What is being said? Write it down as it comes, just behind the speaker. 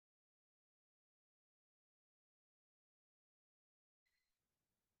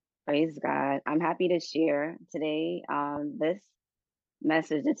Praise God. I'm happy to share today. This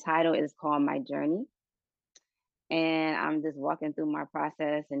message, the title is called My Journey. And I'm just walking through my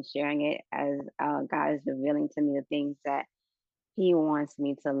process and sharing it as God is revealing to me the things that He wants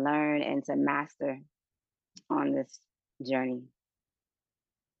me to learn and to master on this journey.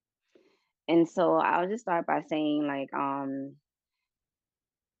 And so I'll just start by saying,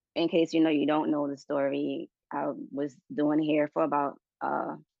 in case you don't know the story, I was doing hair for about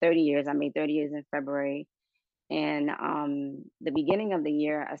 30 years. I made 30 years in February. And the beginning of the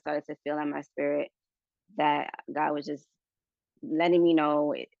year, I started to feel in my spirit that God was just letting me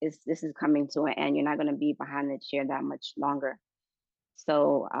know this is coming to an end. You're not going to be behind the chair that much longer.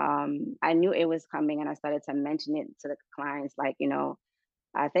 So I knew it was coming, and I started to mention it to the clients,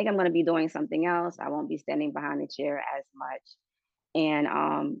 I think I'm going to be doing something else. I won't be standing behind the chair as much.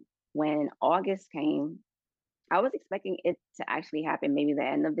 And when August came, I was expecting it to actually happen maybe the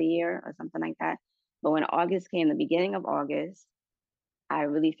end of the year or something like that. But when August came, the beginning of August, I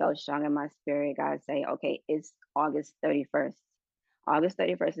really felt strong in my spirit. God say, okay, it's August 31st. August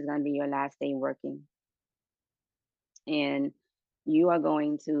 31st is going to be your last day working. And you are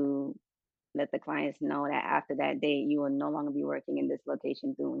going to let the clients know that after that date, you will no longer be working in this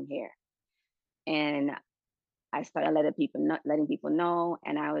location doing hair. And I started letting people know.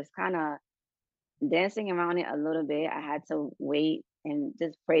 And I was kind of dancing around it a little bit. I had to wait and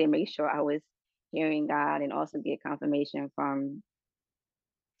just pray to make sure I was hearing God and also get confirmation from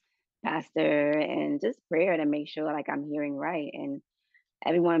pastor and just prayer to make sure like I'm hearing right and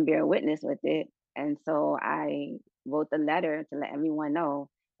everyone bear witness with it. And so I wrote the letter to let everyone know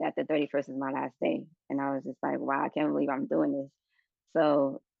that the 31st is my last day. And I was just like, wow, I can't believe I'm doing this.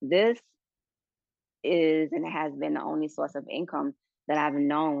 So this is and has been the only source of income that I've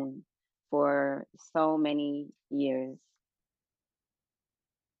known for so many years.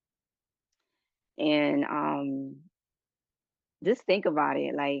 And just think about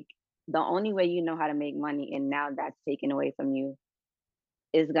it. Like the only way you know how to make money and now that's taken away from you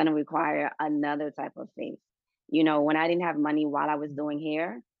is going to require another type of faith. When I didn't have money while I was doing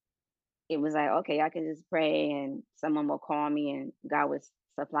hair, it was like, okay, I can just pray and someone will call me and God would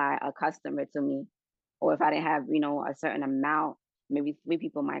supply a customer to me. Or if I didn't have, a certain amount, maybe three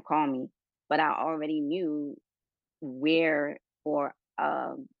people might call me. But I already knew where or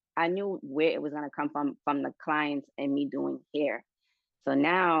I knew where it was going to come from the clients and me doing hair. So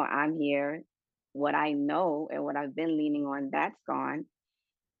now I'm here. What I know and what I've been leaning on, that's gone.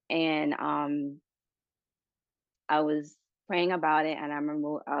 And I was praying about it, and I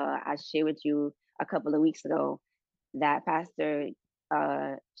remember I shared with you a couple of weeks ago that Pastor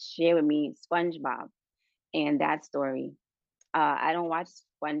shared with me SpongeBob and that story. I don't watch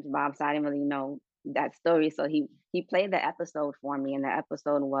SpongeBob, so I didn't really know that story. So he played the episode for me, and the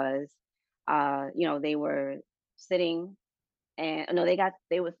episode was, they were sitting, and no,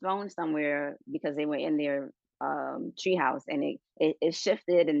 they were thrown somewhere because they were in their treehouse, and it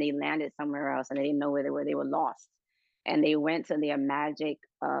shifted, and they landed somewhere else, and they didn't know where they were. They were lost, and they went to their magic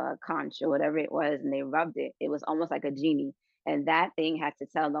conch or whatever it was, and they rubbed it. It was almost like a genie, and that thing had to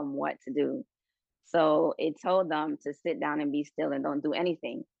tell them what to do. So it told them to sit down and be still and don't do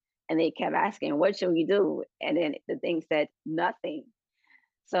anything. And they kept asking, what should we do? And then the thing said, nothing.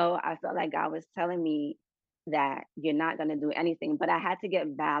 So I felt like God was telling me that you're not going to do anything, but I had to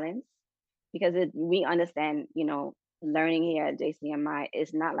get balance because we understand, learning here at JCMI,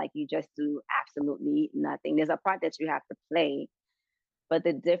 it's not like you just do absolutely nothing. There's a part that you have to play, but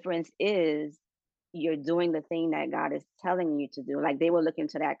the difference is you're doing the thing that God is telling you to do. Like they were looking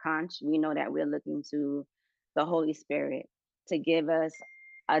to that conch. We know that we're looking to the Holy Spirit to give us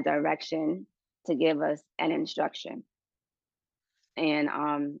a direction, to give us an instruction. And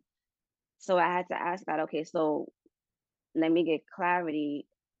so I had to ask God, okay, so let me get clarity.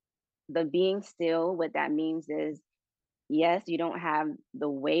 The being still, what that means is, yes, you don't have the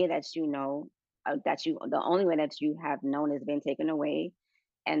way that the only way that you have known has been taken away.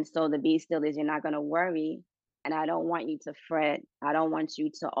 And so the be still is you're not going to worry. And I don't want you to fret. I don't want you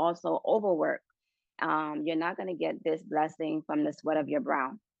to also overwork. You're not going to get this blessing from the sweat of your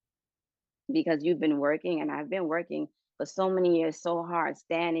brow because you've been working and I've been working for so many years, so hard,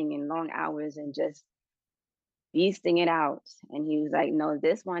 standing in long hours and just beasting it out. And he was like, no,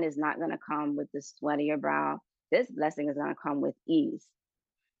 this one is not going to come with the sweat of your brow. This blessing is going to come with ease.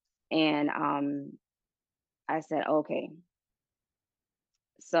 And I said, okay.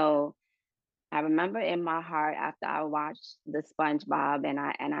 So I remember in my heart after I watched the SpongeBob and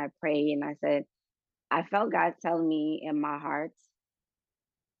I prayed and I said, I felt God telling me in my heart,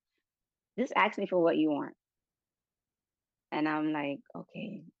 just ask me for what you want. And I'm like,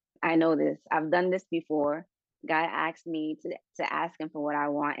 okay. I know this. I've done this before. God asked me to ask him for what I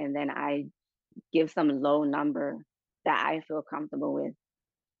want, and then I give some low number that I feel comfortable with.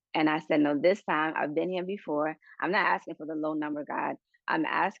 And I said, no, this time I've been here before. I'm not asking for the low number, God. I'm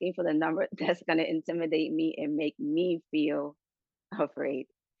asking for the number that's going to intimidate me and make me feel afraid.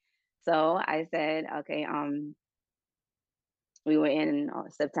 So I said, okay, we were in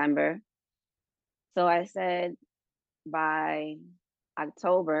September. So I said, by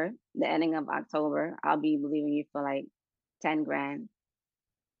October, the ending of October, I'll be believing you for like 10 grand.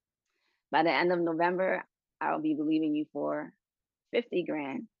 By the end of November, I'll be believing you for 50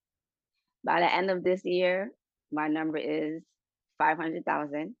 grand. By the end of this year, my number is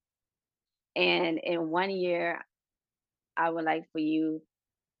 500,000. And in 1 year, I would like for you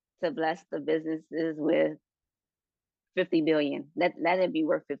to bless the businesses with 50 billion. Let it be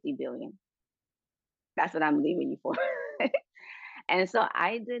worth 50 billion. That's what I'm leaving you for. And so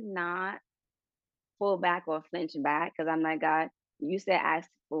I did not pull back or flinch back because I'm like, God, you said ask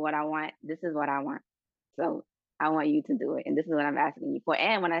for what I want. This is what I want. So I want you to do it. And this is what I'm asking you for.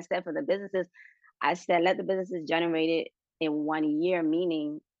 And when I said for the businesses, I said let the businesses generate it in 1 year,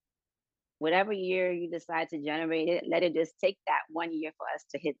 meaning whatever year you decide to generate it, let it just take that 1 year for us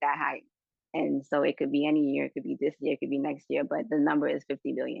to hit that height. And so it could be any year, it could be this year, it could be next year, but the number is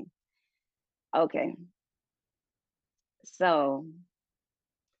 50 billion. Okay. So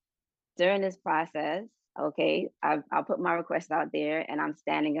during this process, okay, I'll put my request out there and I'm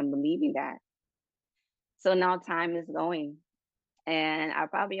standing and believing that. So now time is going and I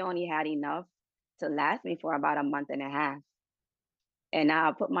probably only had enough to last me for about a month and a half. And now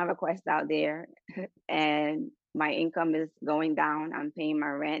I'll put my request out there and my income is going down. I'm paying my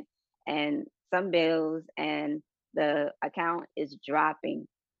rent and some bills and the account is dropping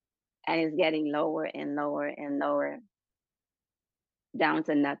and it's getting lower and lower and lower down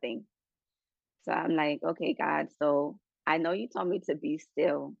to nothing. So I'm like, okay, God, so I know you told me to be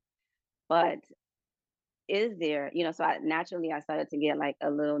still, but is there, so naturally I started to get like a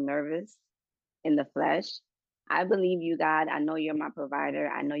little nervous in the flesh. I believe you, God. I know you're my provider.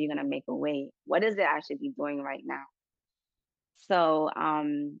 I know you're going to make a way. What is it I should be doing right now? So,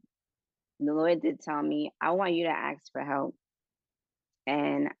 the Lord did tell me, I want you to ask for help.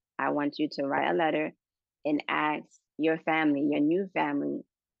 And I want you to write a letter and ask your family, your new family,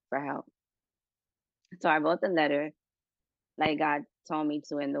 for help. So I wrote the letter like God told me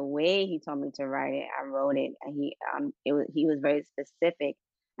to, and the way He told me to write it, I wrote it, and He was very specific.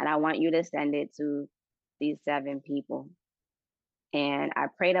 And I want you to send it to these 7 people. And I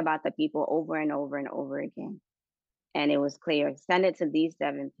prayed about the people over and over and over again. And it was clear, send it to these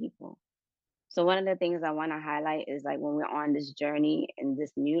 7 people. So one of the things I want to highlight is like when we're on this journey and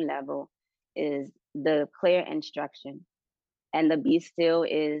this new level is the clear instruction. And the be still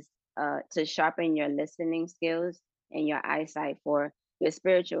is to sharpen your listening skills and your eyesight for your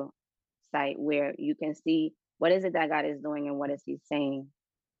spiritual sight, where you can see what is it that God is doing and what is He saying.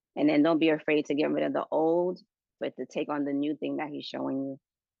 And then don't be afraid to get rid of the old, but to take on the new thing that He's showing you.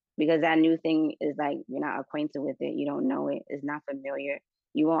 Because that new thing is like you're not acquainted with it, you don't know it, it's not familiar,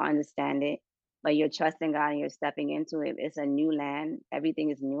 you won't understand it, but you're trusting God and you're stepping into it. It's a new land, everything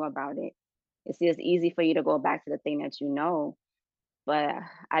is new about it. It's just easy for you to go back to the thing that you know, but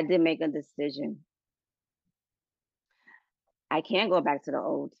I did make a decision. I can't go back to the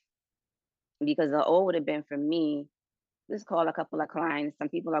old because the old would have been for me. Just call a couple of clients. Some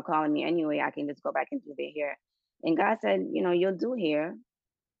people are calling me anyway. I can just go back and do their hair. And God said, you'll do hair,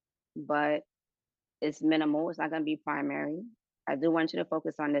 but it's minimal. It's not going to be primary. I do want you to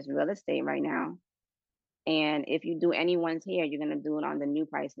focus on this real estate right now. And if you do anyone's hair, you're going to do it on the new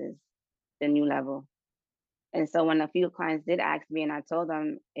prices, the new level. And so when a few clients did ask me and I told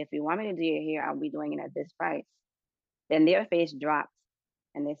them, if you want me to do your hair, I'll be doing it at this price. Then their face dropped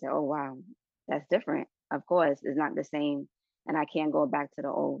and they said, oh, wow, that's different. Of course, it's not the same. And I can't go back to the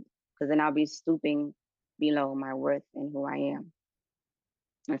old because then I'll be stooping below my worth and who I am.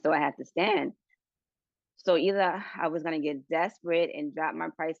 And so I had to stand. So either I was going to get desperate and drop my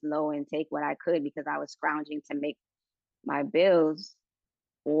price low and take what I could because I was scrounging to make my bills,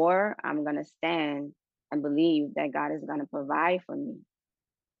 or I'm going to stand and believe that God is going to provide for me.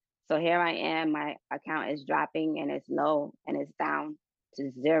 So here I am, my account is dropping and it's low and it's down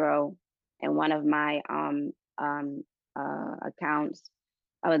to zero. And one of my accounts,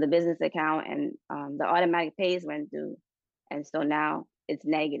 the business account and the automatic pays went through. And so now it's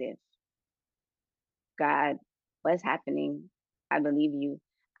negative. God, what's happening? I believe you.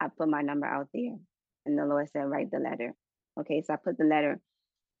 I put my number out there. And the Lord said, write the letter. Okay, so I put the letter.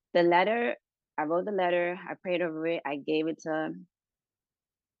 I wrote the letter, I prayed over it, I gave it to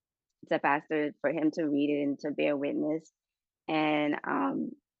to pastor for him to read it and to bear witness. And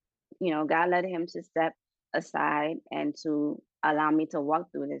God led him to step aside and to allow me to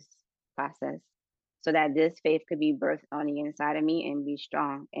walk through this process so that this faith could be birthed on the inside of me and be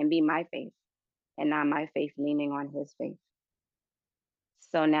strong and be my faith and not my faith leaning on his faith.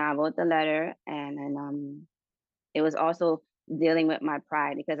 So now I wrote the letter, and then it was also dealing with my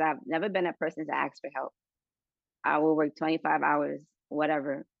pride because I've never been a person to ask for help. I will work 25 hours,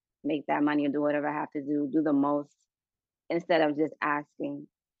 whatever, make that money or do whatever I have to do the most instead of just asking.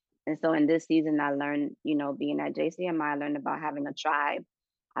 And so in this season, I learned, being at JCMI, I learned about having a tribe.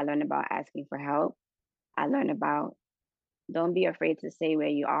 I learned about asking for help. I learned about don't be afraid to say where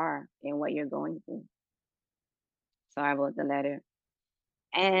you are and what you're going through. So I wrote the letter.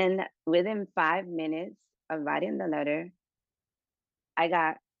 And within 5 minutes of writing the letter, I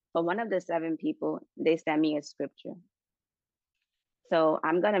got, for one of the 7 people, they sent me a scripture. So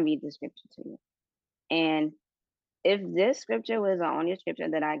I'm going to read the scripture to you. And if this scripture was the only scripture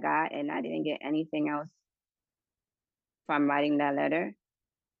that I got and I didn't get anything else from writing that letter,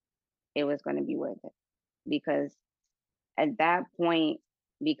 it was going to be worth it. Because at that point,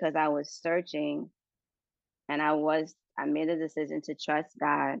 because I was searching and I made a decision to trust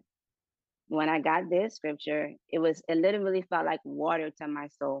God. When I got this scripture, it literally felt like water to my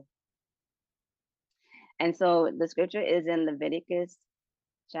soul. And so the scripture is in Leviticus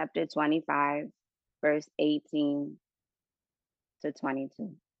chapter 25, verse 18 to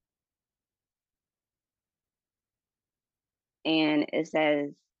 22. And it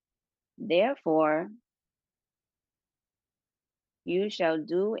says, therefore, you shall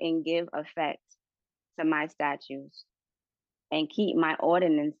do and give effect to my statutes and keep my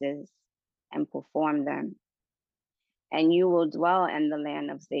ordinances and perform them, and you will dwell in the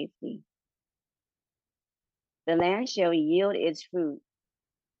land of safety. The land shall yield its fruit.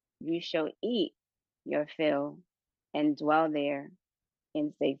 You shall eat your fill and dwell there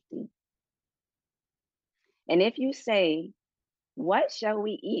in safety. And if you say, what shall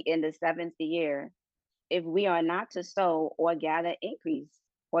we eat in the 7th year, if we are not to sow or gather increase,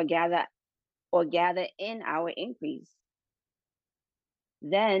 or gather in our increase?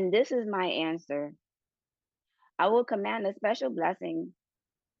 Then this is my answer. I will command a special blessing.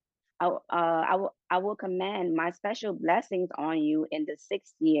 I will command my special blessings on you in the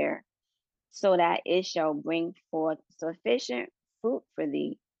 6th year, so that it shall bring forth sufficient fruit for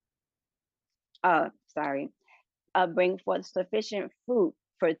thee. Sorry, bring forth sufficient fruit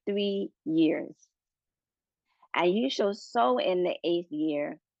for 3 years. And you shall sow in the 8th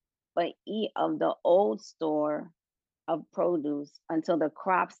year, but eat of the old store of produce until the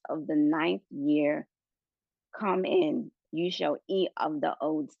crops of the 9th year come in. You shall eat of the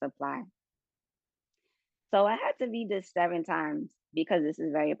old supply. So I had to read this 7 times because this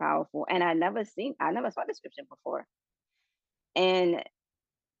is very powerful. And I never saw the scripture before. And,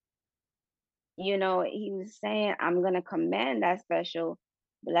 he was saying, I'm going to command that special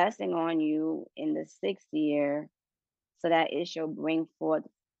blessing on you in the 6th year so that it shall bring forth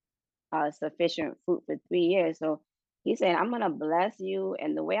sufficient fruit for 3 years. So he said, I'm going to bless you.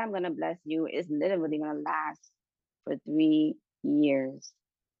 And the way I'm going to bless you is literally going to last for 3 years.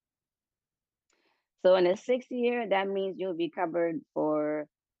 So in the 6th year, that means you'll be covered for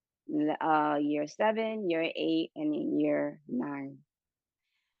year 7, year 8, and year 9.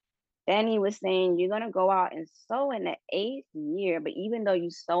 Then he was saying, you're going to go out and sow in the 8th year. But even though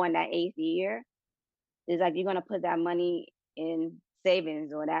you sow in that 8th year, it's like you're going to put that money in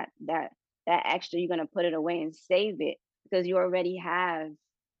savings, or that extra, you're going to put it away and save it because you already have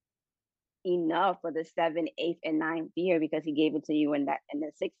enough for the 7th, 8th, and 9th year because he gave it to you in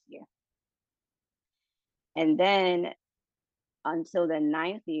the 6th year. And then until the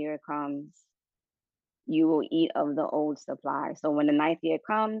 9th year comes, you will eat of the old supply. So when the 9th year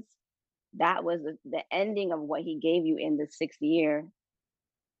comes, that was the ending of what he gave you in the 6th year.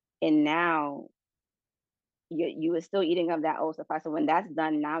 And now you are still eating of that old supply. So when that's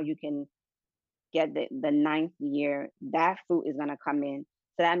done, now you can get the 9th year. That fruit is going to come in.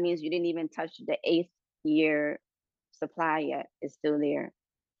 So that means you didn't even touch the 8th year supply yet. It's still there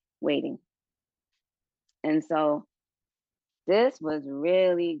waiting. And so this was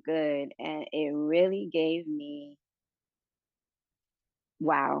really good. And it really gave me,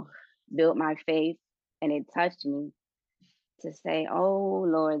 wow, built my faith, and it touched me to say, oh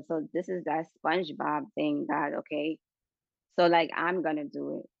Lord, so this is that SpongeBob thing, God, okay. So like I'm gonna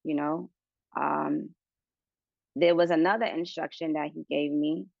do it. There was another instruction that he gave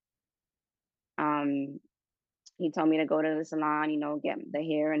me. He told me to go to the salon, get the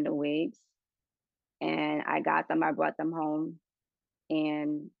hair and the wigs. And I got them, I brought them home,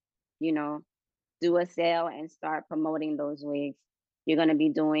 and you know, do a sale and start promoting those wigs. You're going to be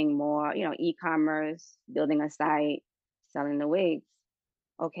doing more, e-commerce, building a site, selling the wigs.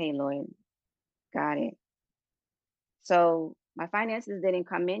 Okay, Lord, got it. So my finances didn't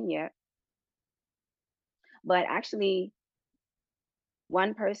come in yet, but actually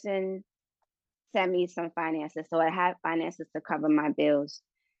one person sent me some finances. So I had finances to cover my bills.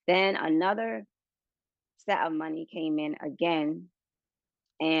 Then another set of money came in again,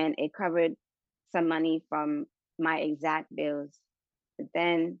 and it covered some money from my exact bills. But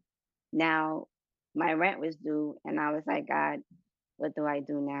then now my rent was due, and I was like, God, what do I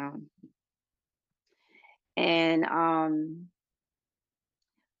do now? And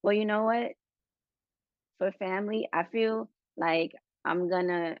well, you know what? For family, I feel like I'm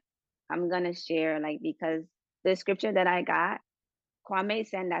gonna I'm gonna share, like, because the scripture that I got, Kwame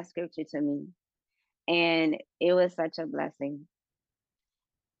sent that scripture to me, and it was such a blessing.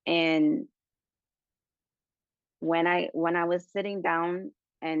 And when I was sitting down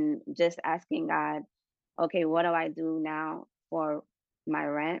and just asking God, okay, what do I do now for my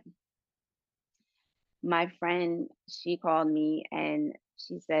rent? My friend, she called me and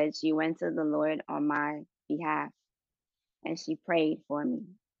she said she went to the Lord on my behalf and she prayed for me.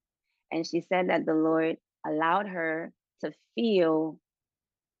 And she said that the Lord allowed her to feel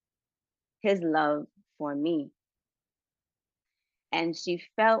his love for me. And she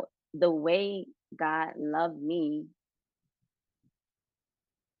felt the way God loved me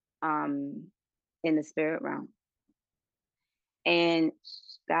um, in the spirit realm. And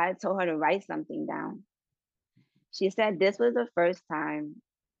God told her to write something down. She said this was the first time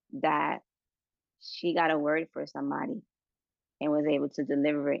that she got a word for somebody and was able to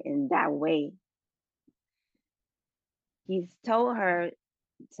deliver it in that way. He's told her,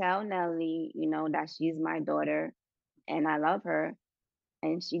 tell Nellie, that she's my daughter and I love her.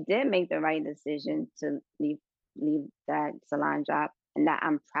 And she did make the right decision to leave that salon job, and that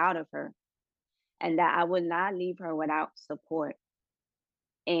I'm proud of her, and that I would not leave her without support.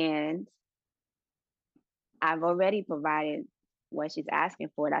 And I've already provided what she's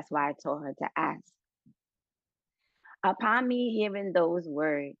asking for. That's why I told her to ask. Upon me hearing those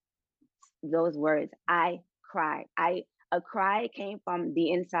words, I cried. A cry came from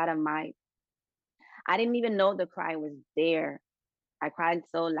the inside of my. I didn't even know the cry was there. I cried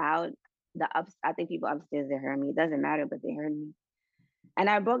so loud. I think people upstairs, they heard me. It doesn't matter, but they heard me. And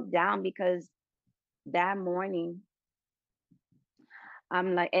I broke down because that morning,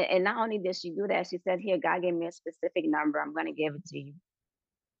 I'm like, and not only did she do that, she said, "Here, God gave me a specific number. I'm gonna give it to you."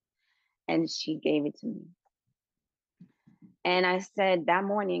 And she gave it to me. And I said that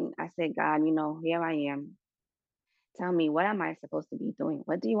morning, I said, God, here I am. Tell me, what am I supposed to be doing?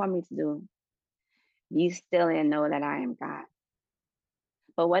 What do you want me to do? Be still and know that I am God.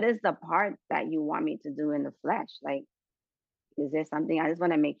 But what is the part that you want me to do in the flesh? Like, is there something? I just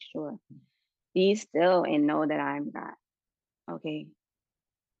want to make sure. Be still and know that I'm God. Okay.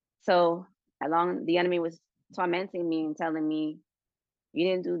 So along the enemy was tormenting me and telling me, you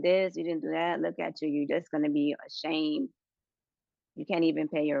didn't do this, you didn't do that. Look at you. You're just gonna be ashamed. You can't even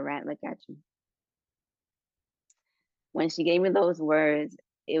pay your rent. Look at you. When she gave me those words,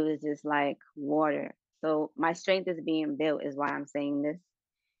 it was just like water. So my strength is being built is why I'm saying this.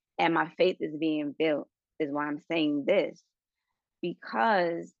 And my faith is being built is why I'm saying this.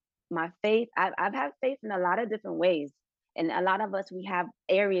 Because my faith, I've had faith in a lot of different ways. And a lot of us, we have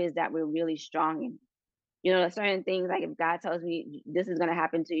areas that we're really strong in. Certain things, like if God tells me this is going to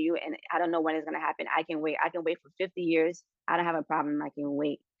happen to you and I don't know when it's going to happen, I can wait. I can wait for 50 years. I don't have a problem. I can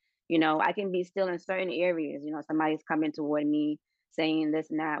wait. I can be still in certain areas. Somebody's coming toward me saying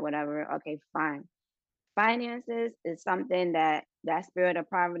this and that, whatever. Okay, fine. Finances is something that spirit of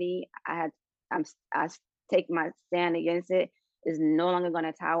poverty, I take my stand against it, is no longer going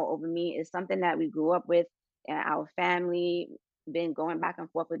to tower over me. It's something that we grew up with in our family, been going back and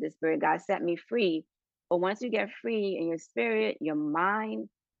forth with the spirit. God set me free. But once you get free in your spirit, your mind,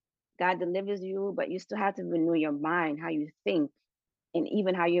 God delivers you, but you still have to renew your mind, how you think, and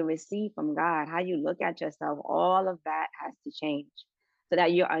even how you receive from God, how you look at yourself. All of that has to change so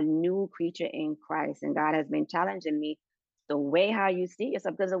that you're a new creature in Christ. And God has been challenging me the way how you see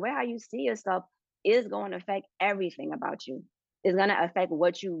yourself, because the way how you see yourself is going to affect everything about you. It's going to affect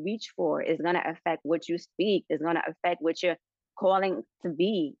what you reach for. It's going to affect what you speak. It's going to affect what you're calling to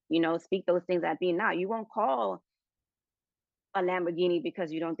be. Speak those things that be not. You won't call a Lamborghini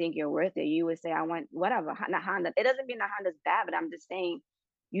because you don't think you're worth it. You would say, I want whatever, not Honda. It doesn't mean that Honda's bad, but I'm just saying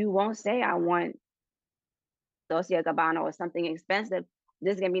you won't say, I want Dolce & Gabbana or something expensive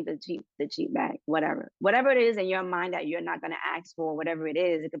Just give me the cheap bag, whatever it is in your mind that you're not gonna ask for, whatever it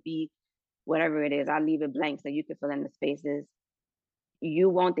is. It could be whatever it is. I'll leave it blank so you can fill in the spaces. You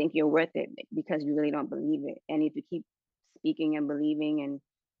won't think you're worth it because you really don't believe it. And if you keep speaking and believing and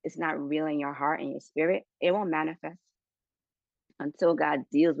it's not real in your heart and your spirit, it won't manifest until God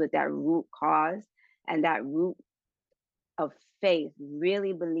deals with that root cause and that root of faith,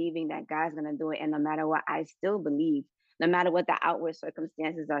 really believing that God's going to do it. And no matter what, I still believe, no matter what the outward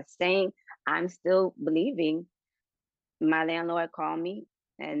circumstances are saying, I'm still believing. My landlord called me,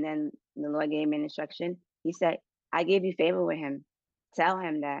 and then the Lord gave me an instruction. He said, I gave you favor with him. Tell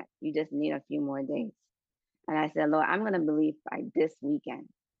him that you just need a few more days. And I said, Lord, I'm going to believe by this weekend,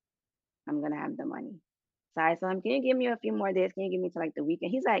 I'm going to have the money. So I told him, can you give me a few more days? Can you give me to like the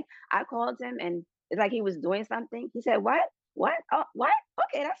weekend? He's like, I called him and it's like he was doing something. He said, what? What? Oh, what?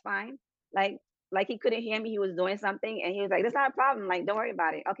 Okay, that's fine. Like, like he couldn't hear me. He was doing something and he was like, that's not a problem. Like, don't worry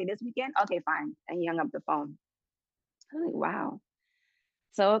about it. Okay, this weekend? Okay, fine. And he hung up the phone. I was like, wow.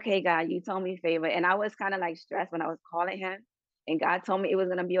 So, okay, God, you told me favor. And I was kind of like stressed when I was calling him. And God told me it was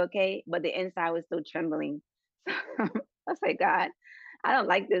going to be okay. But the inside was still trembling. I was like, God, I don't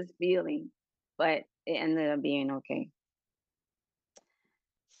like this feeling. But it ended up being okay.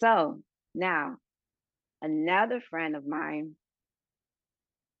 So now another friend of mine,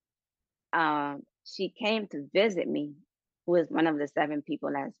 she came to visit me, who is one of the 7 people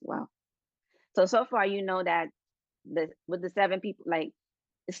as well. So far, you know that with the 7 people, like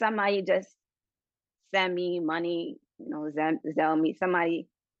somebody just send me money, Zell me, somebody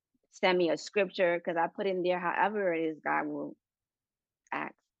send me a scripture because I put in there, however it is, God will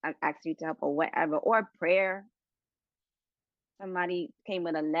ask, ask you to help or whatever, or prayer. Somebody came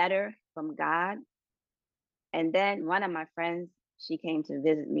with a letter from God. And then one of my friends, she came to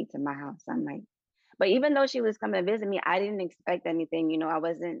visit me to my house. I'm like, but even though she was coming to visit me, I didn't expect anything. I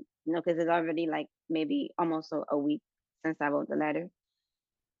wasn't, because it's already like maybe almost a week since I wrote the letter.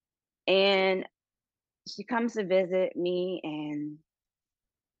 And she comes to visit me and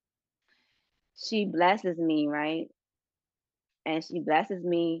she blesses me, right? And she blesses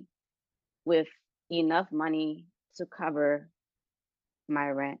me with enough money to cover my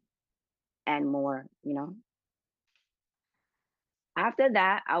rent and more. After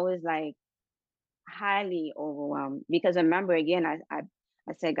that, I was like highly overwhelmed because remember again, I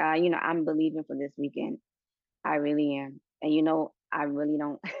said, God, I'm believing for this weekend. I really am. And I really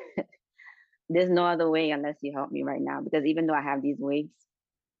don't there's no other way unless you help me right now. Because even though I have these wigs,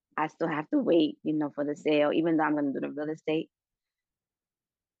 I still have to wait, for the sale. Even though I'm gonna do the real estate,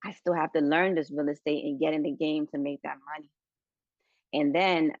 I still have to learn this real estate and get in the game to make that money. And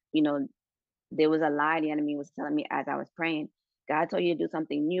then, there was a lie the enemy was telling me as I was praying. God told you to do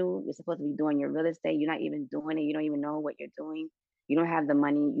something new. You're supposed to be doing your real estate. You're not even doing it. You don't even know what you're doing. You don't have the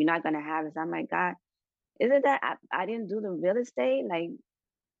money. You're not gonna have it. So I'm like, God, isn't that I didn't do the real estate? Like,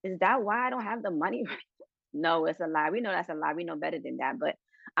 is that why I don't have the money? No, it's a lie. We know that's a lie. We know better than that. But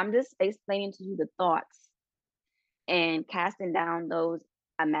I'm just explaining to you the thoughts and casting down those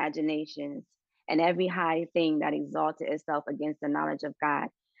imaginations and every high thing that exalted itself against the knowledge of God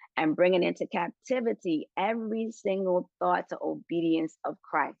and bringing into captivity every single thought to obedience of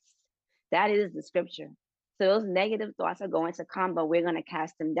Christ. That is the scripture. So those negative thoughts are going to come, but we're going to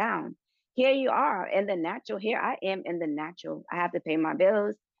cast them down. Here you are in the natural. Here I am in the natural. I have to pay my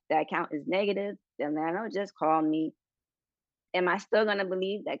bills. The account is negative. The landlord just called me. Am I still going to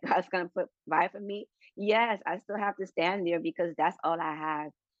believe that God's going to provide for me? Yes, I still have to stand there because that's all I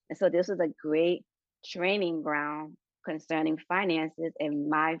have. And so this was a great training ground concerning finances and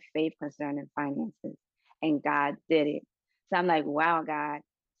my faith concerning finances. And God did it. So I'm like, wow, God.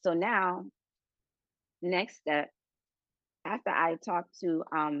 So now, next step, after I talked to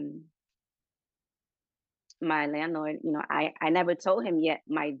my landlord, I never told him yet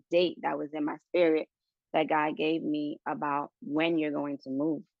my date that was in my spirit that God gave me about when you're going to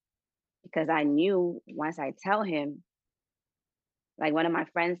move. Because I knew once I tell him, like one of my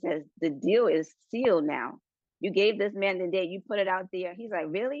friends says, the deal is sealed now. You gave this man the date, you put it out there. He's like,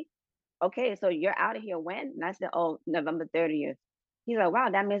 really? Okay, so you're out of here when? And I said, oh, November 30th. He's like, wow,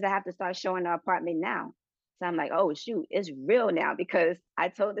 that means I have to start showing the apartment now. So I'm like, oh, shoot, it's real now because I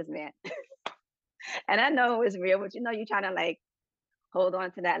told this man. And I know it's real, but you're trying to like hold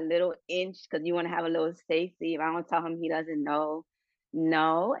on to that little inch because you want to have a little safety. If I don't tell him, he doesn't know.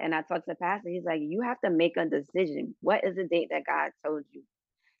 No. And I talked to the pastor. He's like, you have to make a decision. What is the date that God told you?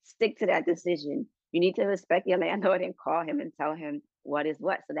 Stick to that decision. You need to respect your landlord and call him and tell him what is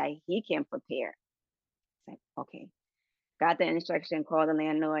what so that he can prepare. It's like, okay. Got the instruction, call the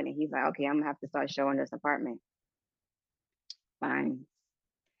landlord, and he's like, okay, I'm gonna have to start showing this apartment. Fine.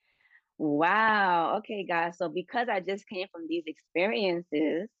 Wow. Okay, guys. So because I just came from these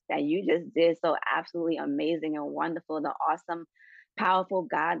experiences that you just did so absolutely amazing and wonderful, the awesome, powerful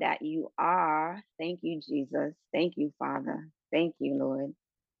God that you are. Thank you, Jesus. Thank you, Father. Thank you, Lord.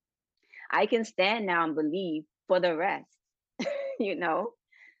 I can stand now and believe for the rest, you know,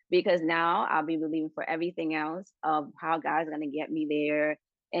 because now I'll be believing for everything else of how God's going to get me there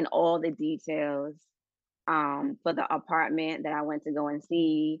and all the details for the apartment that I went to go and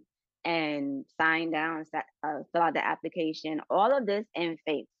see and sign down, fill out the application, all of this in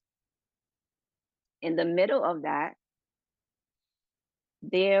faith. In the middle of that,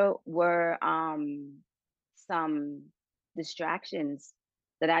 there were some distractions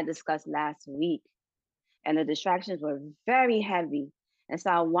that I discussed last week, and the distractions were very heavy. And so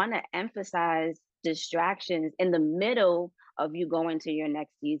I want to emphasize distractions in the middle of you going to your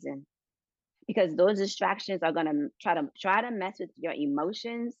next season, because those distractions are going to try to mess with your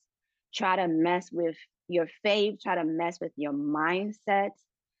emotions, try to mess with your faith, try to mess with your mindset.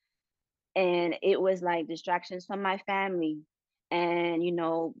 And it was like distractions from my family. And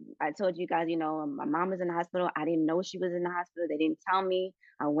I told you guys, my mom was in the hospital. I didn't know she was in the hospital. They didn't tell me.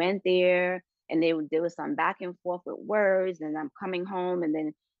 I went there, and there was some back and forth with words, and I'm coming home and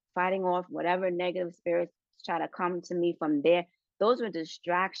then fighting off whatever negative spirits try to come to me from there. Those were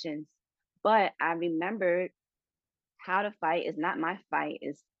distractions. But I remembered how to fight is not my fight.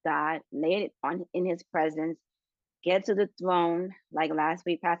 It's God. Lay it on in his presence, get to the throne, like last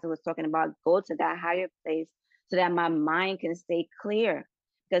week Pastor was talking about, go to that higher place so that my mind can stay clear.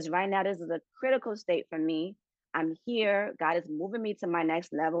 Because right now this is a critical state for me. I'm here. God is moving me to my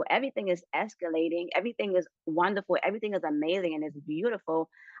next level. Everything is escalating. Everything is wonderful. Everything is amazing and it's beautiful.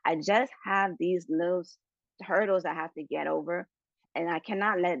 I just have these little hurdles I have to get over. And I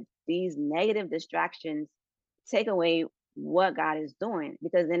cannot let these negative distractions take away what God is doing,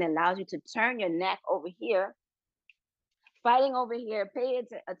 because then it allows you to turn your neck over here, fighting over here, pay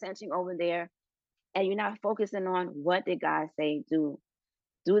attention over there, and you're not focusing on what did God say do.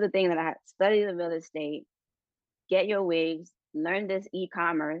 Do the thing that I study the real estate, get your wigs, learn this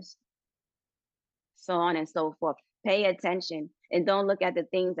e-commerce, so on and so forth. Pay attention and don't look at the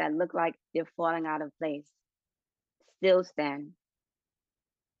things that look like they're falling out of place. Still stand.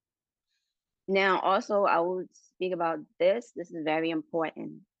 Now, also, I will speak about this. This is very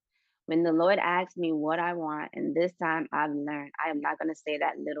important. When the Lord asks me what I want, and this time I've learned, I am not going to say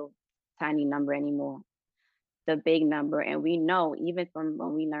that little tiny number anymore, the big number. And we know, even from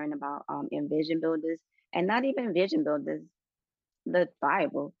when we learn about in vision builders, and not even vision builders, the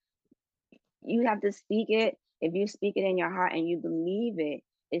Bible, you have to speak it. If you speak it in your heart and you believe it,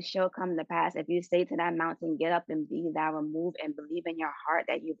 it shall come to pass. If you say to that mountain, get up and be thou removed, and believe in your heart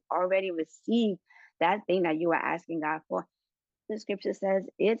that you've already received that thing that you are asking God for, the scripture says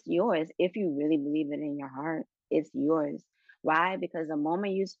it's yours. If you really believe it in your heart, it's yours. Why? Because the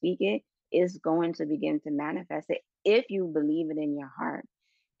moment you speak it, it's going to begin to manifest it if you believe it in your heart.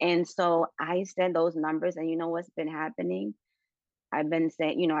 And so I said those numbers, and you know what's been happening? I've been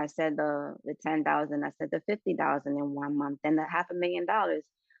saying, I said the 10,000, I said the 50,000 in 1 month, and the $500,000.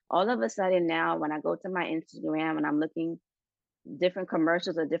 All of a sudden now, when I go to my Instagram and I'm looking different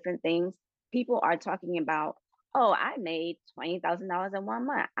commercials or different things, people are talking about, oh, I made $20,000 in 1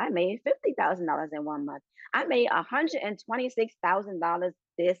 month. I made $50,000 in 1 month. I made $126,000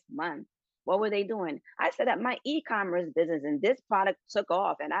 this month. What were they doing? I set up my e-commerce business and this product took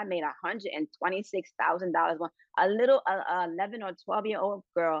off and I made $126,000. A little 11 or 12-year-old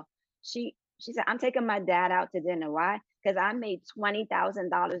girl, she said, I'm taking my dad out to dinner. Why? Because I made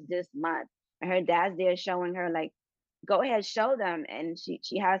 $20,000 this month. And her dad's there showing her, like, go ahead, show them. And she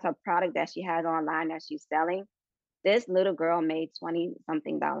has her product that she has online that she's selling. This little girl made 20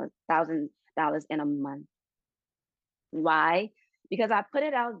 something thousand dollars in a month. Why? Because I put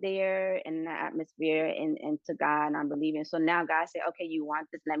it out there in the atmosphere and to God, and I'm believing. So now God said, okay, you want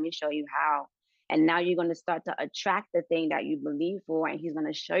this, let me show you how. And now you're going to start to attract the thing that you believe for, and he's going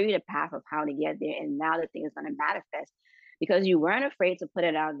to show you the path of how to get there. And now the thing is going to manifest because you weren't afraid to put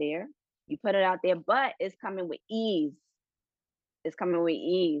it out there. You put it out there, but it's coming with ease. It's coming with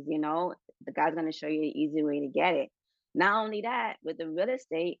ease, the God's going to show you the easy way to get it. Not only that, with the real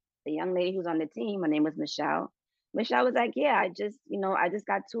estate, the young lady who's on the team, her name was Michelle. Michelle was like, yeah, I just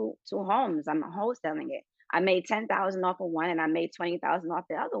got two homes. I'm wholesaling it. I made 10,000 off of one and I made 20,000 off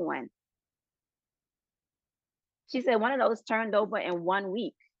the other one. She said one of those turned over in 1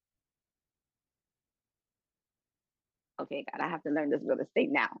 week. Okay, God, I have to learn this real estate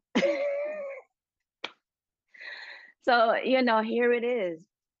now. So, here it is.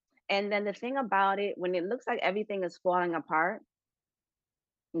 And then the thing about it, when it looks like everything is falling apart,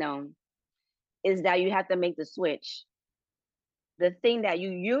 no. is that you have to make the switch. The thing that you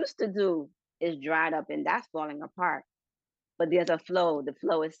used to do is dried up and that's falling apart. But there's a flow. The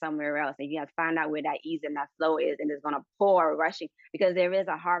flow is somewhere else. And you have to find out where that ease and that flow is, and it's gonna pour rushing because there is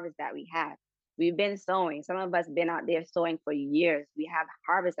a harvest that we have. We've been sowing. Some of us been out there sowing for years. We have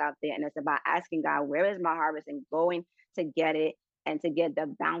harvest out there, and it's about asking God, where is my harvest? And going to get it and to get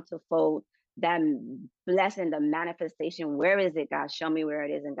the bountiful, that blessing, the manifestation. Where is it, God? Show me where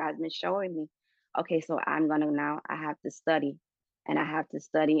it is. And God's been showing me. Okay, so I'm gonna now I have to study and I have to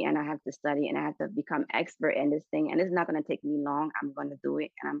study and I have to study and I have to become expert in this thing. And it's not going to take me long. I'm going to do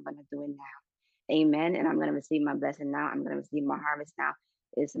it and I'm going to do it now. Amen. And I'm going to receive my blessing now. I'm going to receive my harvest now.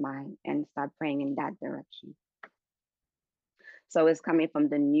 It's mine. And start praying in that direction. So it's coming from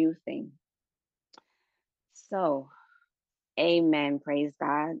the new thing. So, amen. Praise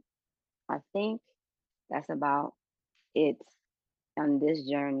God. I think that's about it on this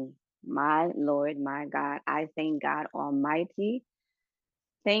journey. My Lord, my God, I thank God Almighty.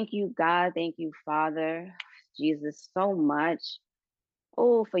 Thank you, God. Thank you, Father, Jesus, so much.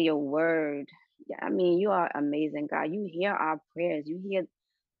 Oh, for your word. Yeah, I mean, you are amazing, God. You hear our prayers. You hear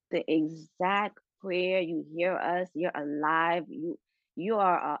the exact prayer. You hear us. You're alive. You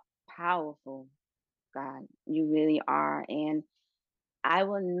are powerful, God. You really are. And I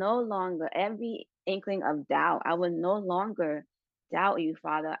will no longer, every inkling of doubt, I will no longer doubt you,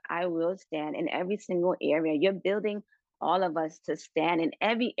 Father. I will stand in every single area. You're building all of us to stand in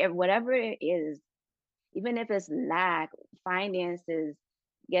whatever it is, even if it's lack, finances,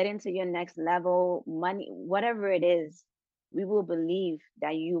 getting to your next level, money, whatever it is, we will believe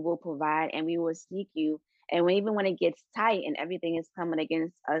that you will provide and we will seek you. And even when it gets tight and everything is coming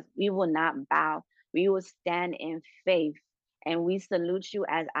against us, we will not bow. We will stand in faith and we salute you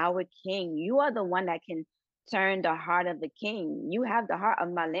as our King. You are the one that can turn the heart of the king. You have the heart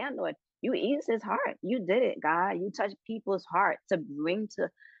of my landlord. You ease his heart. You did it, God. You touch people's heart to bring to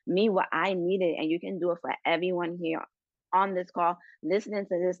me what I needed, and you can do it for everyone here on this call, listening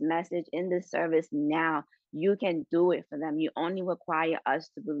to this message in this service now. You can do it for them. You only require us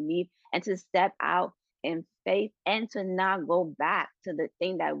to believe and to step out in faith and to not go back to the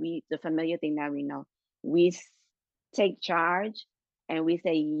familiar thing that we know. We take charge and we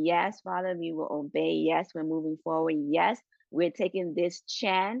say, yes, Father, we will obey. Yes, we're moving forward. Yes, we're taking this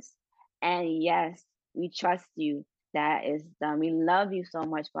chance. And yes, we trust you. That is done. We love you so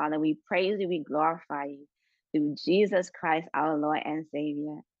much, Father. We praise you. We glorify you. Through Jesus Christ, our Lord and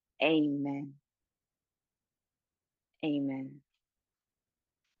Savior. Amen. Amen.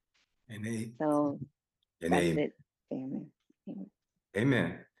 So that's it, family. Amen.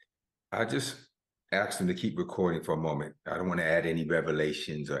 Amen. I just asked them to keep recording for a moment. I don't want to add any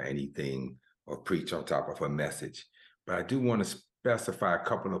revelations or anything or preach on top of her message, but I do want to specify a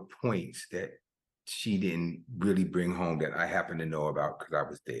couple of points that she didn't really bring home that I happen to know about because I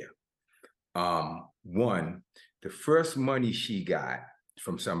was there. One, the first money she got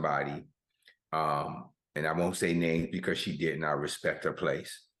from somebody, and I won't say names because she didn't, I respect her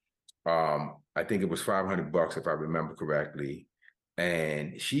place. I think it was $500 if I remember correctly.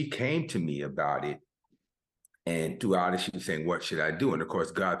 And she came to me about it. And throughout it, she was saying, what should I do? And of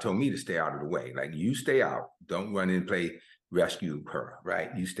course, God told me to stay out of the way. Like, you stay out. Don't run in and play rescue her, right?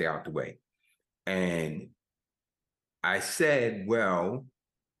 You stay out the way. And I said, well,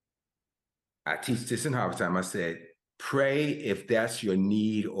 I teach this in harvest time. I said, pray if that's your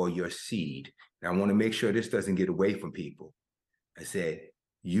need or your seed. And I want to make sure this doesn't get away from people. I said,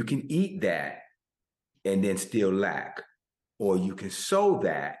 you can eat that and then still lack, or you can sow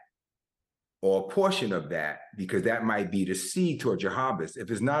that or a portion of that, because that might be the seed towards your harvest. If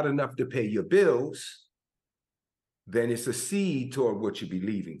it's not enough to pay your bills, then it's a seed toward what you're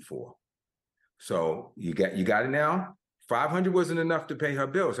believing for. So you got it now? 500 wasn't enough to pay her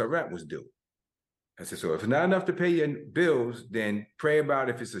bills. Her rent was due. I said, so if it's not enough to pay your bills, then pray about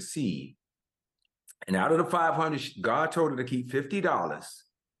if it's a seed. And out of the 500, God told her to keep $50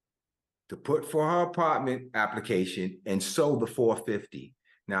 to put for her apartment application and sow the $450.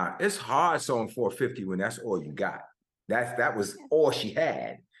 Now, it's hard sowing $450 when that's all you got. That was all she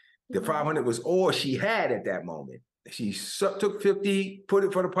had. The 500 was all she had at that moment. She took 50, put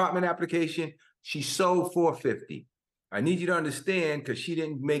it for the apartment application. She sold $450. I need you to understand, because she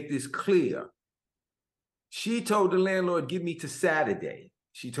didn't make this clear. She told the landlord, give me to Saturday.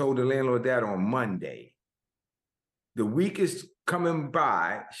 She told the landlord that on Monday. The week is coming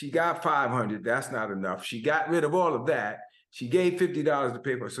by. She got 500. That's not enough. She got rid of all of that. She gave $50 to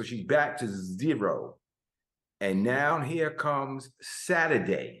pay for it, so she's back to zero. And now here comes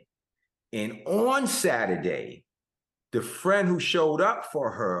Saturday. And on Saturday, the friend who showed up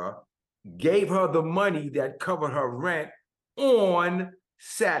for her gave her the money that covered her rent on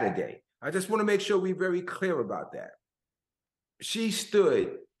Saturday. I just want to make sure we're very clear about that. She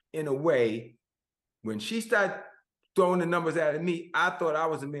stood in a way, when she started throwing the numbers out at me, I thought I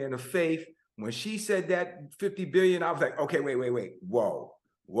was a man of faith. When she said that 50 billion, I was like, okay, wait, whoa.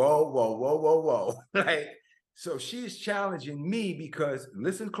 Like, so she's challenging me because,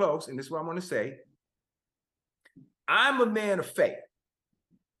 listen close, and this is what I'm going to say. I'm a man of faith,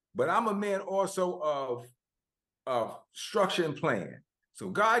 but I'm a man also of structure and plan. So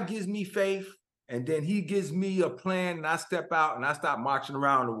God gives me faith, and then he gives me a plan, and I step out and I stop marching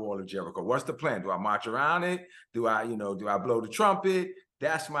around the wall of Jericho. What's the plan? Do I march around it? Do I blow the trumpet?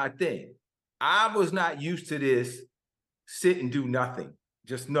 That's my thing. I was not used to this sit and do nothing.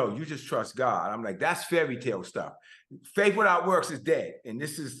 Just know, you just trust God. I'm like, that's fairy tale stuff. Faith without works is dead. And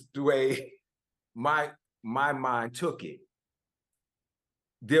this is the way my mind took it.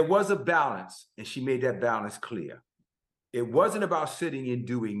 There was a balance, and she made that balance clear. It wasn't about sitting and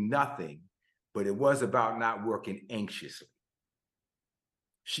doing nothing, but it was about not working anxiously.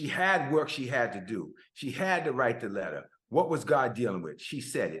 She had work she had to do. She had to write the letter. What was God dealing with? She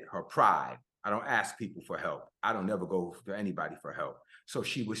said it, her pride. I don't ask people for help. I don't ever go to anybody for help. So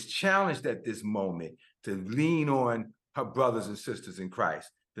she was challenged at this moment to lean on her brothers and sisters in Christ,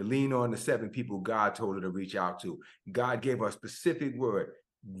 to lean on the 7 people God told her to reach out to. God gave her a specific word,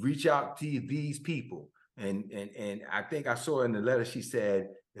 reach out to these people. And I think I saw in the letter, she said,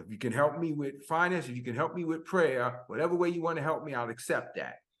 if you can help me with finance, if you can help me with prayer, whatever way you want to help me, I'll accept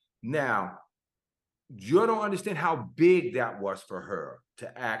that. Now, you don't understand how big that was for her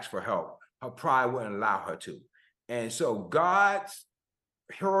to ask for help. Her pride wouldn't allow her to. And so God's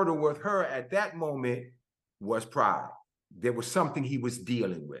hurdle with her at that moment was pride. There was something he was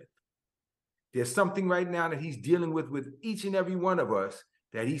dealing with. There's something right now that he's dealing with each and every one of us,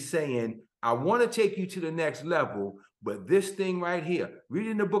 that he's saying, I want to take you to the next level, but this thing right here,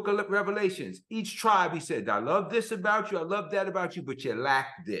 reading the book of Revelations, each tribe, he said, I love this about you, I love that about you, but you lack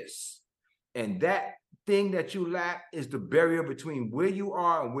this. And that thing that you lack is the barrier between where you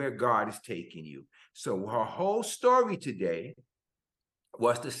are and where God is taking you. So her whole story today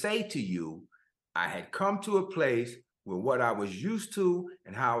was to say to you, I had come to a place where what I was used to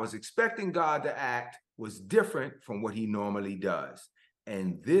and how I was expecting God to act was different from what he normally does.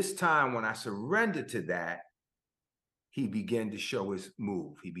 And this time when I surrendered to that, he began to show his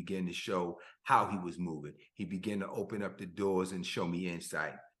move. He began to show how he was moving. He began to open up the doors and show me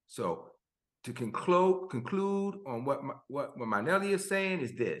insight. So to conclude on what my Nellie is saying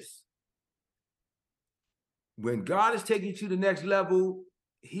is this. When God is taking you to the next level,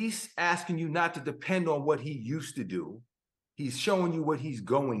 he's asking you not to depend on what he used to do. He's showing you what he's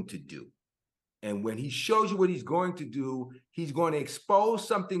going to do. And when he shows you what he's going to do, he's going to expose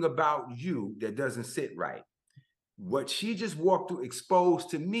something about you that doesn't sit right. What she just walked through exposed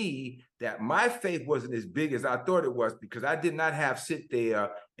to me that my faith wasn't as big as I thought it was, because I did not have sit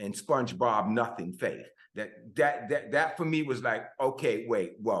there and SpongeBob nothing faith. That for me was like, okay,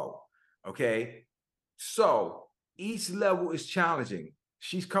 wait, whoa, okay. So each level is challenging.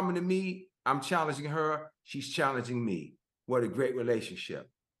 She's coming to me, I'm challenging her, she's challenging me. What a great relationship.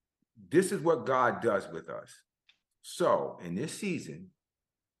 This is what God does with us. So in this season,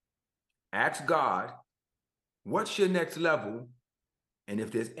 ask God, what's your next level? And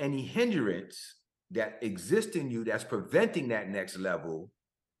if there's any hindrance that exists in you that's preventing that next level,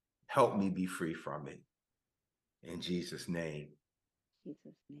 help me be free from it. In Jesus' name.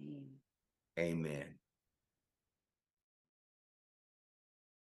 Jesus' name. Amen.